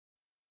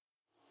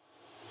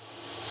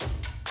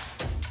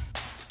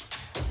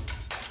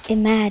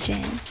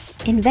Imagine,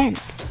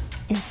 invent,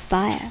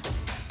 inspire.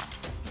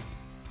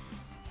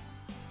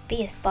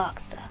 Be a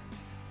Sparkster.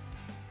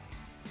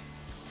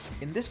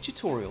 In this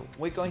tutorial,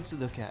 we're going to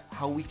look at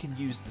how we can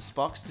use the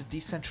Sparkster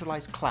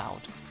Decentralized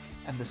Cloud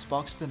and the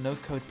Sparkster No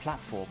Code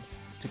platform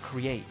to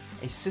create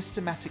a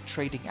systematic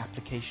trading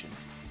application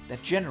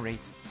that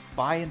generates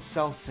buy and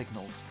sell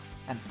signals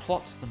and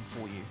plots them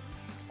for you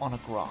on a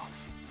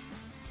graph.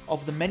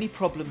 Of the many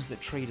problems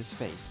that traders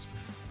face,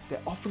 they're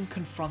often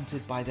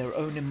confronted by their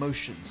own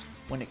emotions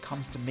when it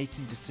comes to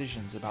making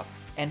decisions about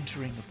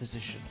entering a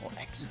position or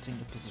exiting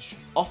a position.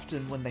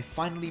 Often when they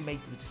finally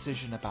make the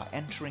decision about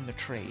entering a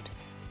trade,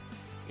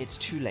 it's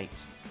too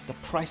late. The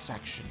price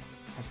action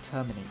has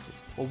terminated.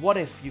 Or what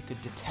if you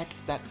could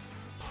detect that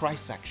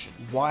price action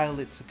while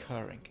it's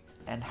occurring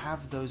and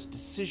have those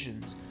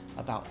decisions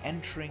about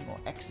entering or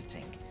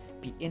exiting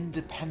be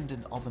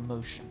independent of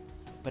emotion,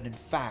 but in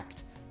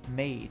fact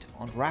made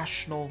on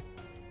rational,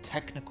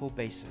 technical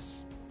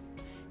basis.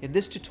 In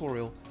this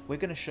tutorial, we're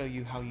going to show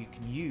you how you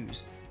can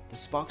use the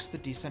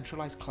Sparkster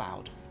Decentralized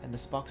Cloud and the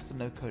Sparkster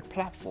No Code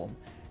platform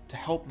to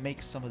help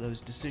make some of those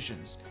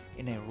decisions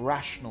in a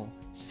rational,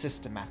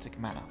 systematic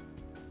manner.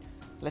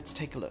 Let's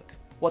take a look.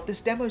 What this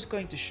demo is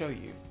going to show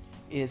you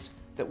is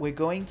that we're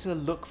going to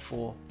look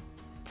for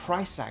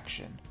price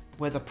action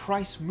where the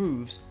price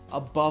moves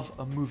above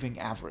a moving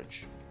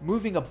average.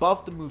 Moving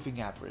above the moving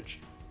average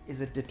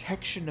is a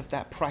detection of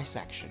that price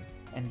action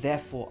and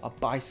therefore a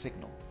buy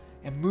signal.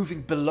 And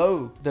moving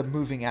below the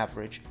moving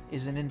average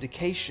is an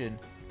indication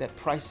that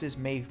prices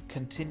may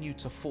continue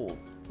to fall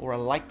or are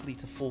likely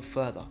to fall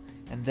further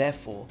and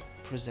therefore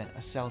present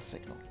a sell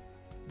signal.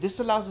 This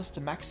allows us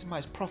to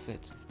maximize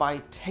profits by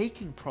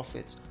taking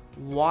profits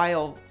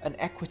while an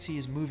equity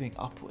is moving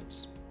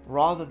upwards,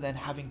 rather than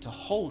having to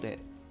hold it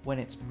when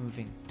it's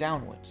moving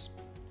downwards.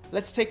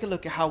 Let's take a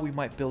look at how we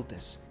might build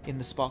this in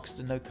the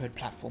Sparkster No Code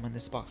platform and the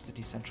Sparkster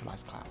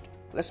Decentralized Cloud.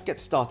 Let's get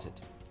started.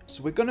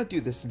 So we're going to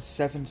do this in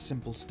 7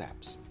 simple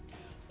steps.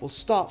 We'll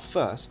start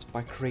first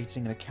by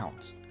creating an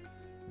account.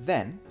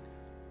 Then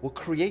we'll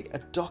create a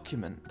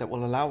document that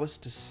will allow us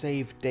to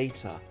save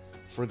data,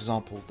 for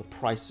example, the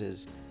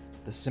prices,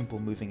 the simple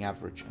moving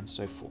average, and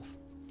so forth.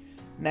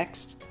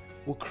 Next,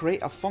 we'll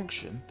create a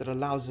function that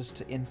allows us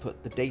to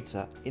input the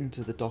data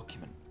into the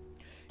document.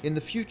 In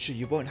the future,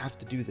 you won't have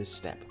to do this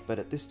step, but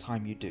at this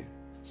time you do.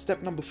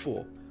 Step number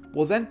 4,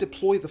 we'll then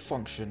deploy the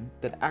function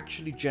that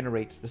actually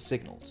generates the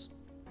signals.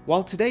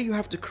 While today you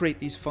have to create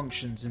these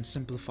functions in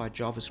simplified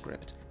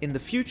JavaScript, in the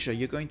future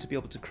you're going to be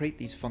able to create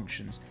these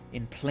functions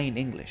in plain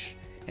English,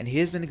 and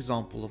here's an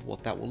example of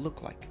what that will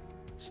look like.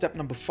 Step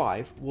number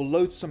 5, we'll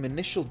load some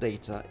initial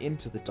data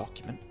into the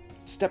document.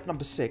 Step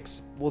number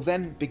 6, we'll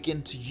then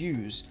begin to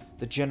use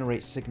the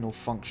generate signal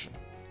function.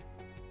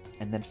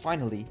 And then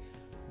finally,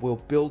 we'll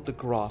build the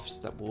graphs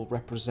that will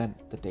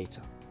represent the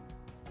data.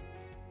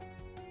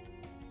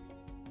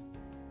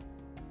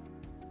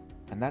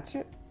 And that's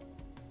it.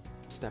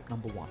 Step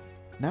number 1.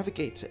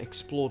 Navigate to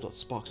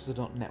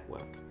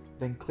explore.sparkster.network,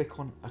 then click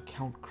on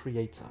Account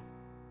Creator.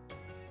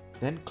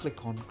 Then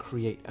click on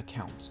Create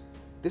Account.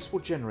 This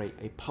will generate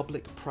a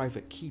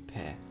public-private key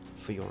pair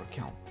for your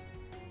account.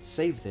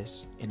 Save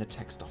this in a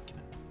text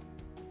document.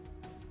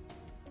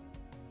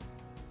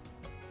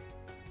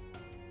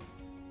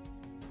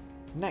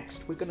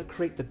 Next, we're going to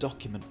create the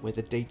document where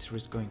the data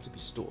is going to be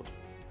stored.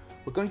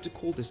 We're going to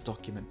call this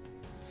document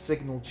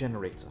Signal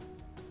Generator.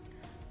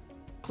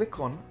 Click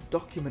on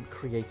Document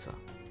Creator,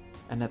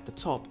 and at the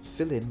top,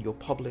 fill in your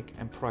public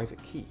and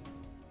private key.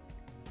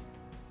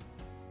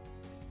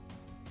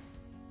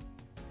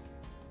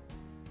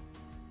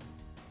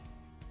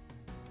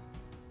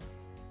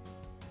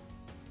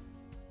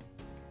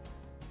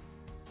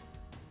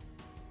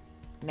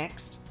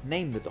 Next,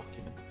 name the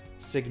document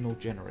Signal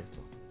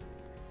Generator.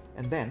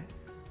 And then,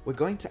 we're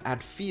going to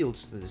add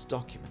fields to this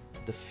document,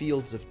 the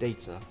fields of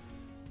data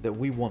that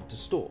we want to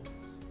store.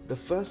 The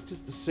first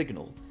is the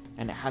signal,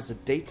 and it has a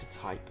data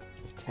type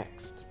of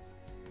text.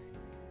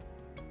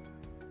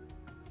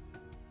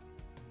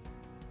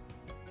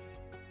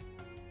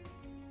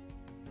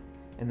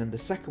 And then the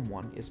second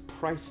one is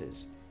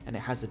prices, and it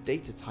has a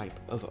data type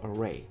of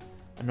array.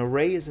 An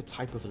array is a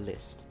type of a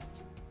list.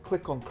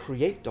 Click on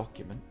Create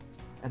Document,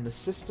 and the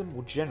system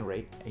will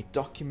generate a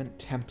document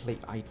template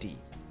ID.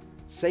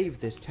 Save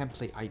this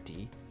template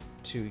ID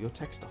to your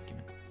text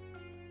document.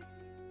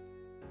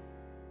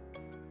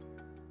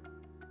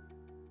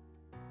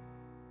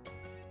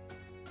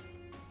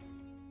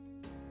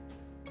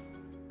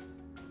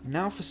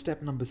 Now for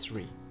step number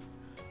 3.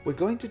 We're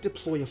going to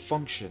deploy a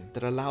function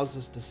that allows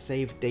us to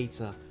save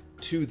data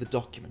to the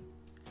document.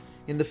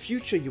 In the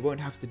future, you won't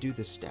have to do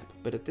this step,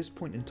 but at this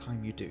point in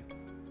time you do.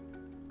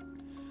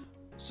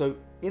 So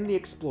in the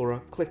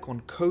Explorer, click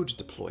on Code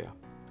Deployer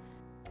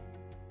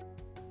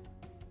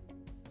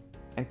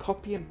and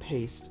copy and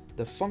paste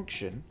the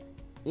function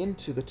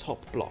into the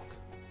top block.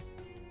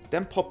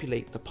 Then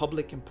populate the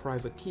public and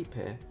private key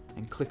pair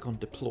and click on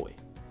Deploy.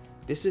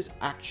 This is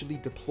actually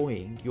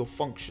deploying your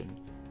function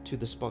to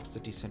the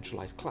Sparkster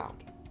Decentralized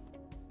Cloud.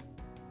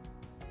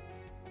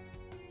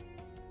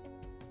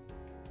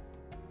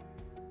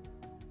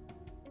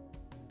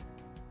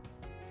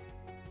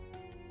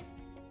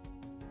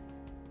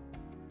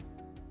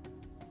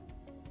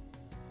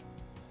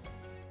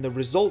 The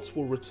results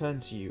will return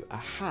to you a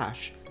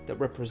hash that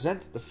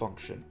represents the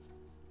function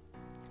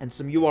and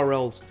some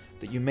URLs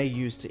that you may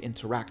use to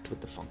interact with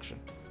the function.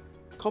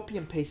 Copy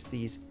and paste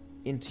these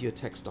into your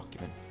text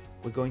document.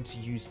 We're going to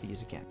use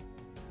these again.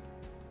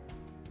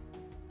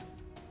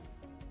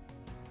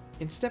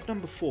 In step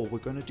number 4, we're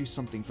going to do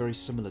something very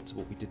similar to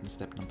what we did in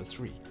step number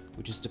 3,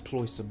 which is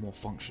deploy some more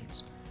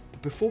functions.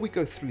 But before we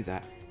go through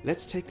that,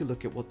 let's take a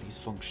look at what these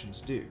functions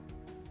do.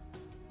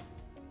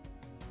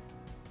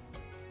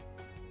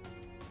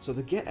 So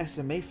the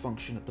getSMA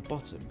function at the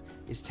bottom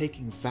is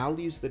taking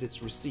values that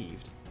it's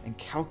received and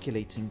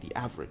calculating the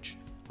average,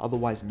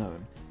 otherwise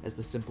known as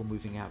the simple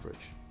moving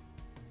average.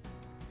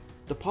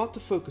 The part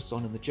to focus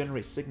on in the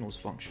generateSignals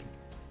function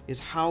is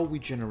how we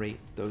generate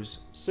those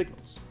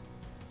signals.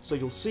 So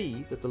you'll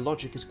see that the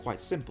logic is quite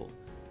simple.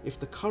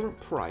 If the current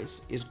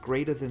price is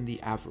greater than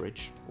the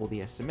average, or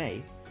the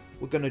SMA,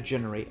 we're going to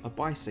generate a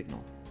buy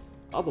signal.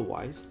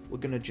 Otherwise, we're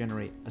going to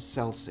generate a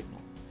sell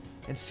signal.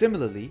 And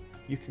similarly,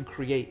 you can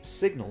create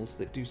signals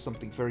that do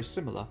something very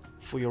similar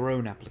for your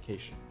own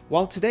application.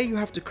 While today you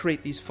have to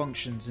create these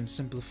functions in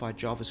simplified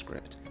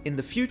JavaScript, in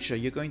the future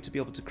you're going to be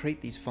able to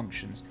create these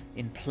functions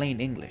in plain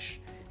English.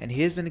 And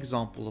here's an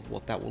example of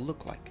what that will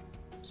look like.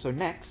 So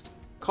next,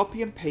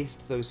 copy and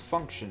paste those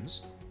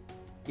functions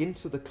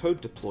into the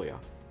code deployer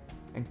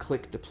and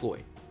click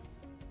deploy.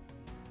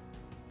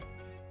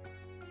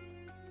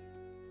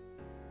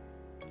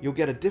 You'll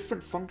get a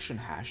different function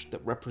hash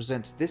that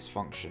represents this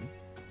function.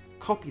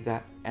 Copy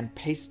that and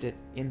paste it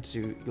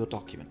into your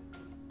document.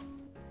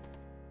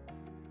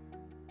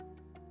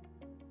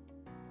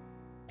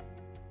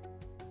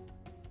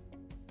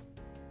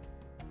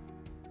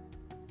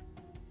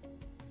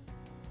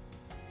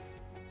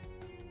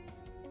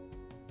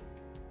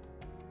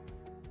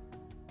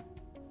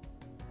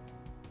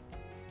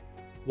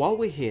 While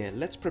we're here,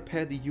 let's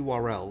prepare the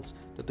URLs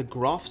that the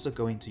graphs are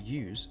going to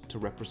use to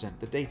represent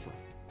the data.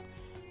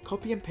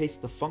 Copy and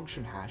paste the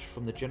function hash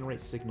from the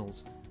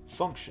generateSignals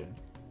function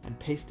and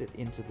paste it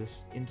into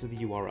the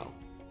URL.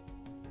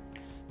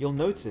 You'll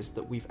notice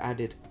that we've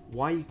added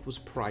y equals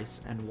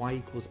price and y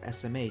equals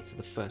SMA to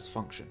the first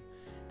function.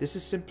 This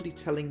is simply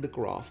telling the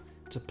graph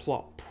to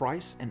plot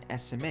price and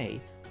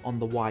SMA on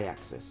the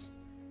y-axis.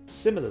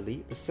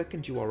 Similarly, the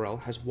second URL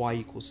has y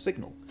equals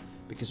signal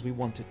because we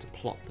want it to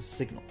plot the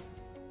signal.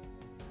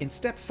 In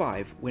step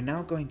 5, we're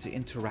now going to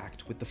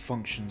interact with the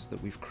functions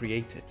that we've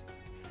created.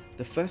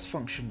 The first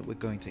function that we're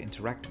going to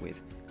interact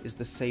with is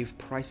the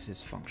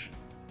savePrices function.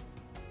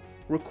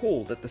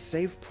 Recall that the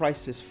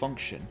savePrices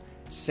function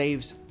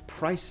saves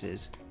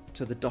prices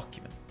to the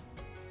document.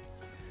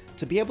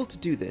 To be able to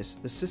do this,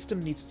 the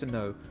system needs to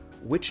know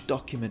which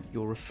document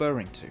you're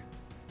referring to.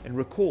 And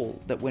recall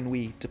that when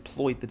we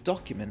deployed the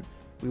document,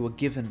 we were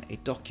given a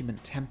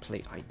document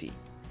template ID.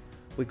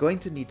 We're going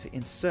to need to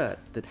insert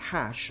the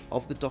hash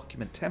of the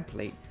document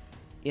template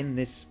in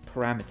this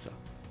parameter.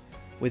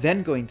 We're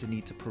then going to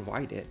need to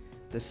provide it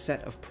the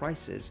set of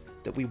prices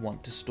that we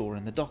want to store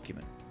in the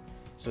document.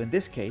 So in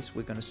this case,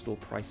 we're going to store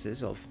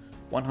prices of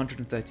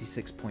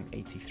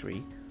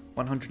 136.83,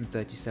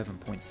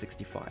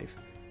 137.65,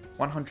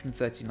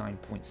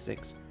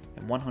 139.6,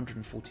 and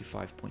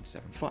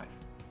 145.75.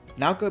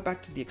 Now go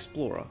back to the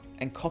Explorer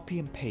and copy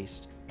and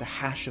paste the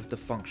hash of the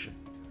function.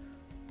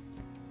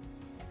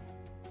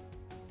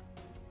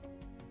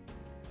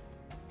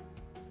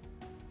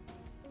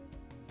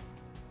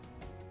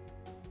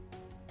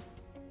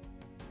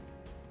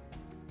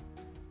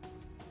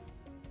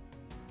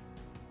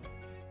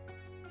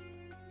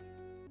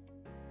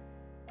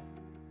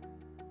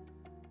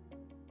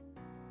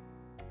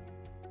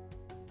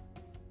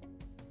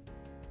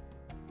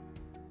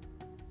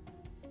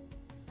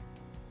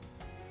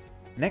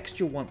 Next,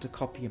 you'll want to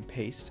copy and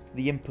paste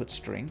the input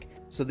string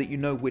so that you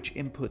know which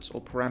inputs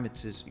or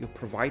parameters you're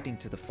providing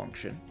to the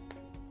function.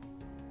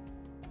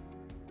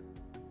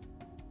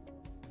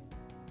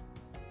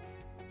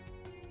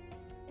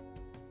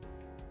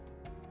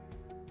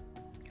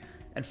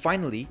 And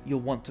finally,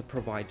 you'll want to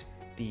provide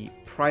the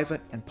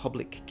private and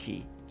public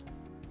key.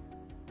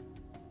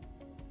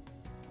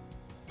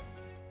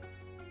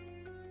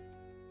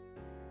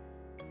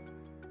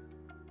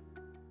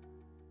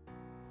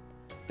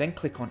 Then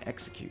click on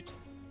Execute.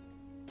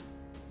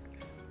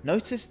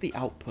 Notice the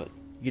output.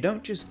 You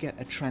don't just get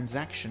a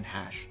transaction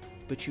hash,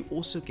 but you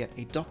also get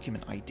a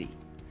document ID.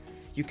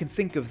 You can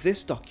think of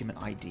this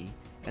document ID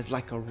as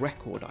like a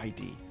record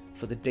ID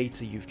for the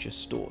data you've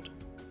just stored.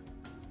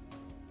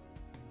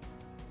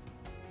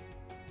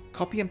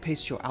 Copy and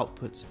paste your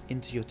outputs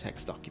into your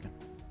text document.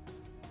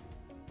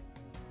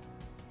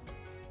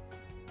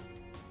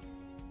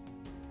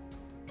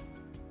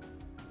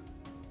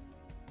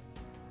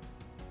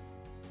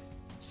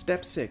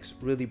 Step 6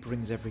 really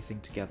brings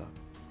everything together.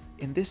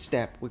 In this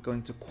step, we're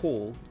going to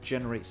call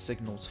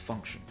generateSignals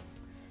function.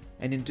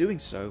 And in doing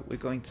so, we're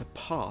going to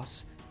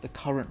pass the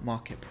current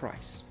market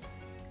price.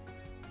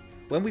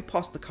 When we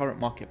pass the current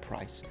market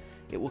price,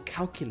 it will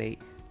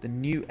calculate the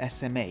new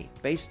SMA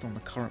based on the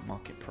current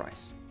market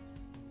price.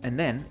 And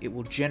then it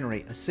will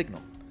generate a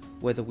signal,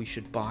 whether we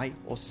should buy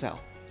or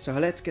sell. So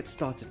let's get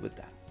started with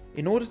that.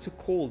 In order to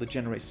call the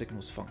generate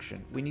signals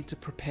function, we need to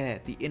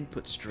prepare the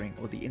input string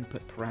or the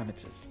input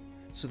parameters.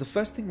 So the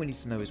first thing we need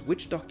to know is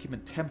which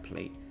document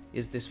template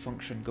is this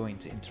function going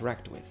to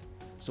interact with.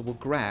 So we'll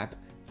grab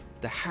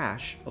the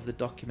hash of the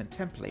document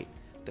template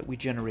that we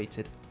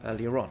generated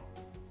earlier on.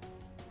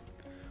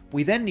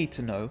 We then need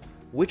to know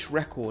which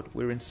record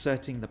we're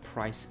inserting the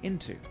price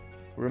into.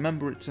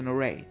 Remember, it's an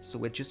array, so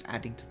we're just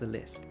adding to the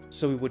list.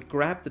 So we would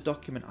grab the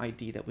document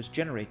ID that was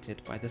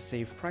generated by the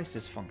save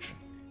prices function,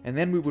 and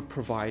then we would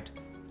provide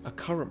a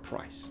current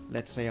price,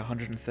 let's say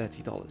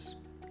 $130,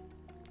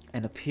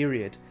 and a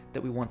period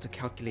that we want to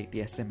calculate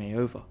the SMA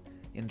over,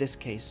 in this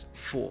case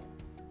 4.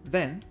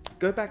 Then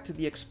go back to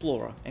the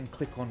Explorer and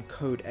click on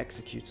Code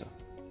Executor.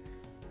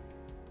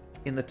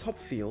 In the top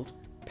field,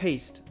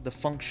 paste the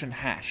function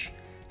hash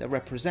that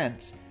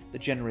represents the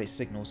generate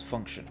signals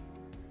function.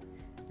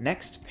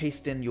 Next,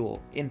 paste in your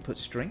input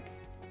string,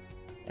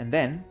 and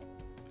then,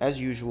 as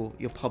usual,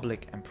 your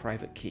public and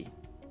private key.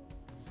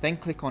 Then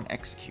click on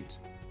Execute.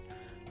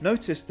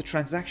 Notice the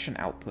transaction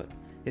output.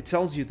 It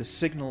tells you the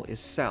signal is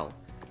sell,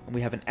 and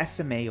we have an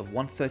SMA of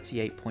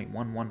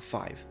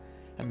 138.115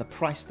 and the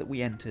price that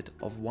we entered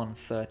of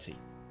 130.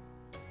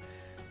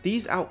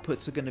 These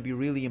outputs are going to be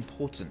really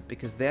important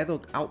because they're the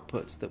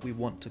outputs that we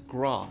want to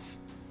graph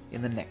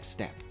in the next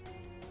step.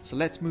 So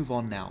let's move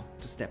on now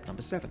to step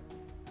number 7.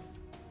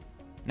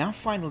 Now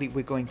finally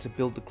we're going to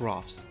build the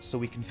graphs so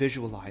we can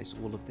visualize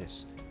all of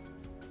this.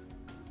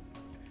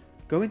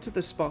 Go into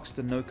the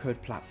Sparkster No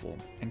Code platform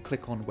and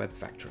click on Web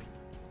Factory.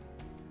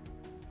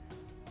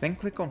 Then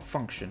click on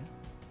Function,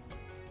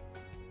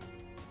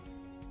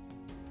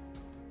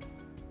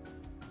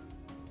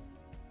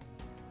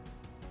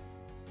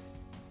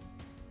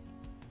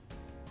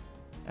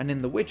 and in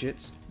the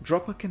widgets,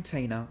 drop a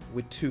container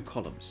with 2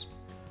 columns.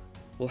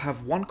 We'll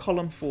have one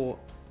column for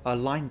a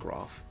line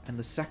graph and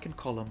the second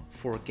column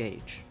for a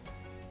gauge.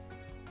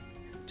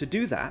 To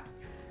do that,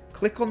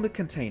 click on the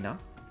container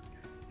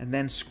and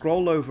then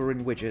scroll over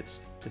in widgets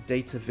to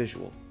data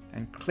visual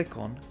and click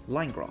on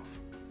line graph.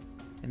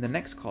 In the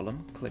next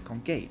column, click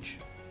on gauge.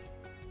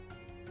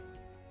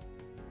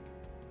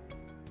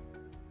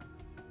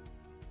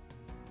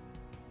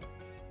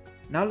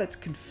 Now let's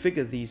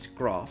configure these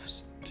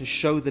graphs to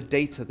show the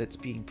data that's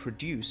being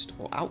produced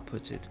or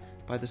outputted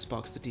by the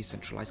Sparkster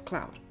Decentralized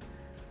Cloud.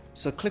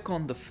 So click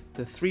on the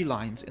 3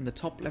 lines in the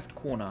top left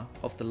corner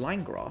of the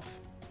line graph,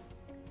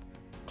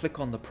 click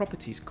on the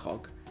properties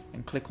cog,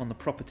 and click on the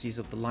properties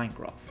of the line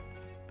graph.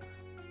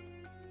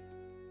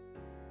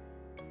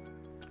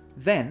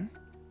 Then,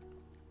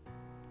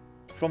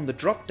 from the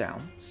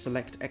drop-down,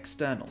 select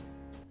External.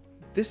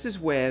 This is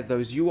where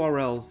those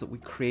URLs that we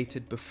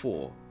created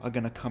before are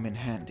going to come in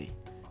handy.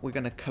 We're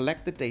going to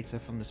collect the data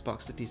from the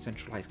Sparkster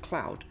Decentralized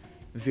Cloud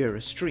via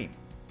a stream.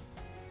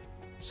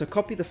 So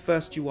copy the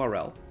first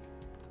URL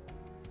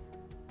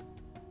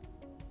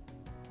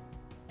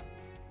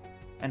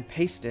and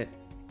paste it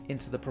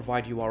into the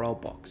Provide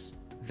URL box.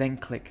 Then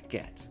click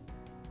Get.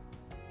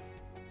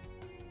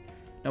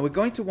 Now we're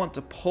going to want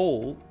to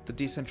poll the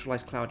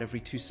decentralized cloud every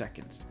 2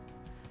 seconds.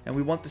 And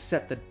we want to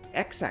set the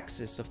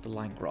x-axis of the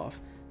line graph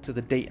to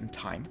the date and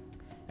time.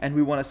 And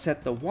we want to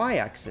set the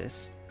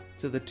y-axis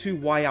to the 2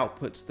 y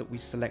outputs that we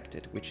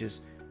selected, which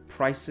is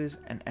prices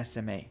and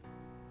SMA.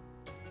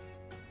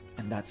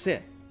 And that's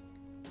it.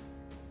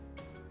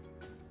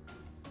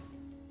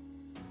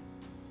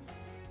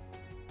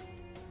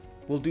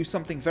 We'll do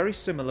something very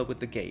similar with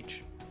the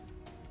gauge.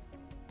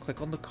 Click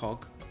on the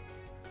cog,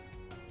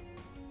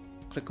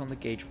 click on the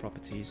gauge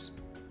properties,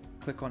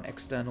 click on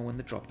external in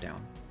the drop-down,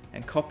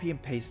 and copy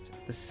and paste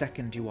the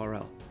second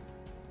URL.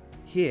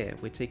 Here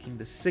we're taking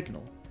the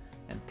signal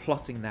and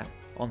plotting that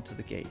onto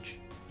the gauge.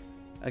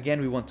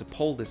 Again, we want to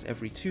poll this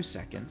every 2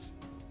 seconds,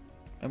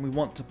 and we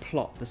want to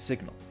plot the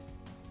signal.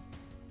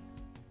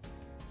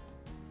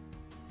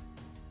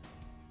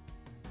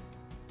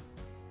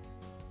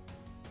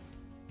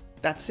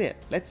 That's it.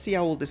 Let's see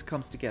how all this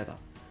comes together.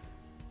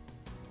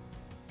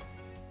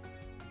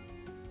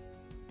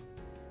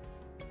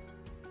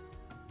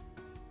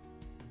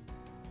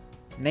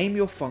 Name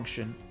your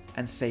function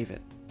and save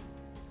it.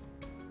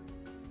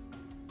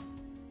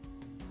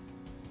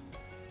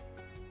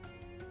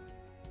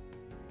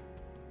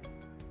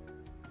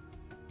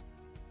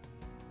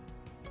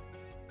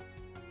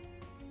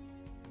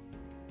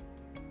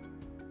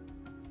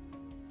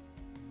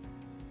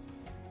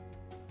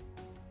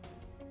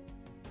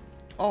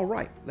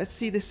 Alright, let's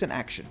see this in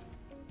action.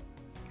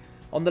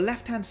 On the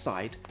left-hand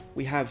side,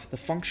 we have the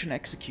function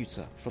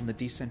executor from the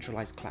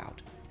decentralized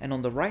cloud, and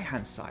on the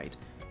right-hand side,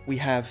 we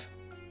have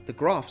the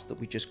graphs that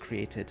we just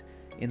created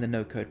in the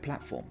no-code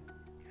platform.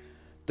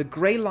 The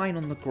grey line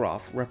on the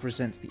graph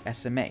represents the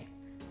SMA,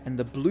 and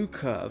the blue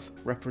curve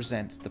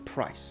represents the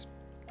price.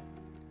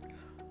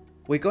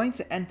 We're going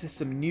to enter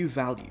some new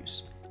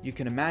values. You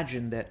can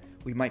imagine that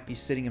we might be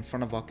sitting in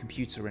front of our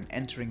computer and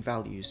entering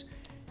values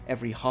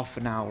every half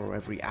an hour or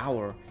every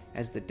hour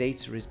as the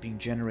data is being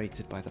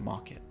generated by the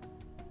market.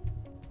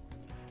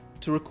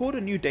 To record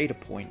a new data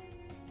point,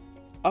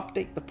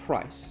 update the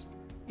price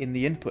in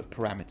the input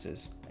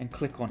parameters and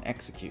click on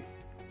execute.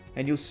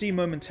 And you'll see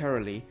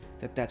momentarily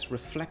that that's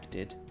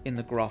reflected in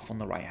the graph on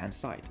the right hand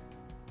side.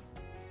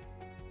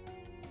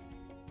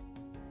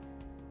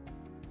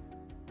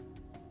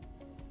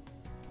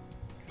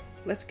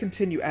 Let's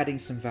continue adding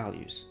some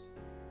values.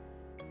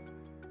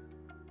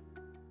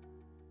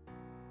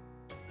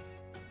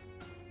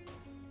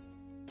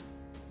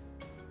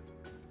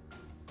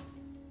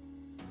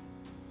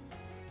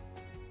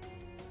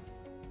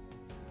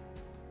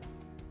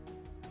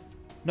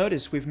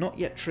 Notice we've not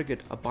yet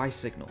triggered a buy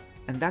signal,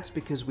 and that's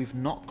because we've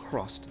not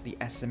crossed the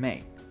SMA,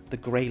 the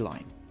grey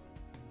line.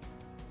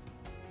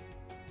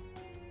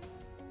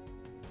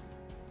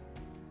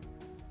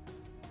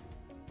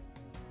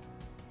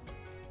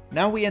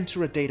 Now we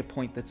enter a data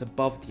point that's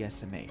above the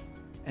SMA,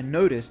 and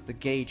notice the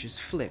gauge is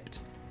flipped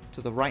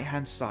to the right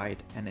hand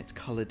side and it's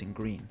colored in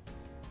green.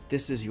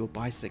 This is your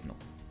buy signal.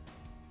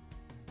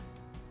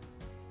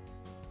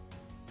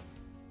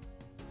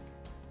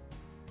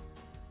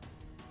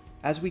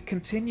 As we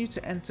continue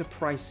to enter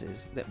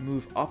prices that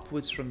move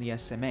upwards from the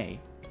SMA,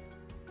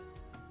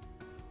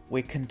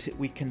 we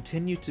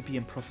continue to be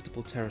in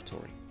profitable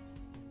territory.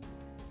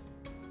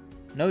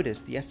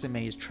 Notice the SMA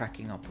is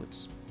tracking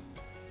upwards.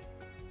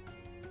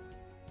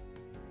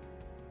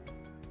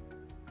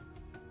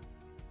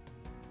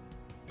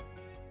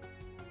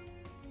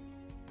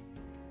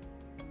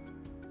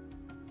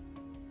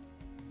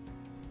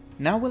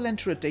 Now we'll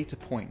enter a data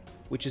point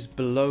which is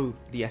below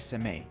the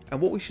SMA,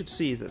 and what we should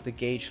see is that the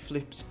gauge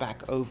flips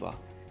back over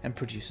and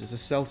produces a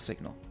sell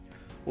signal.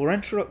 We'll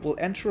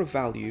enter a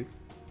value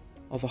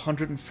of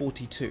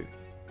 142.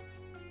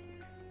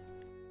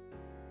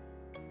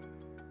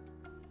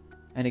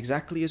 And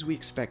exactly as we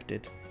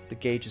expected, the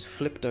gauge is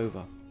flipped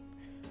over,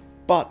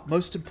 but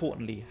most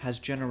importantly has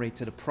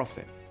generated a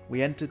profit.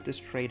 We entered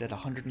this trade at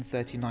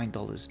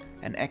 $139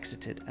 and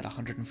exited at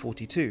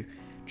 $142,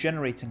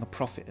 generating a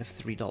profit of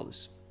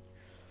 $3.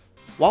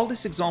 While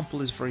this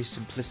example is very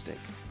simplistic,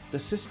 the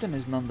system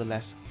is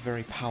nonetheless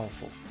very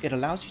powerful. It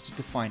allows you to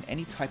define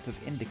any type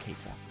of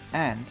indicator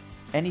and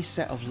any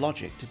set of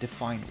logic to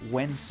define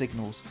when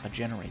signals are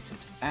generated,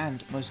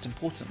 and most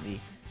importantly,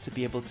 to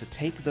be able to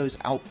take those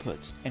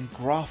outputs and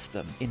graph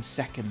them in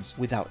seconds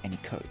without any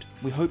code.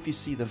 We hope you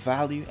see the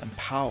value and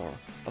power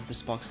of the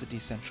Sparkster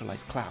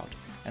Decentralized Cloud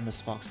and the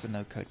Sparkster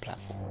No Code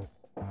platform.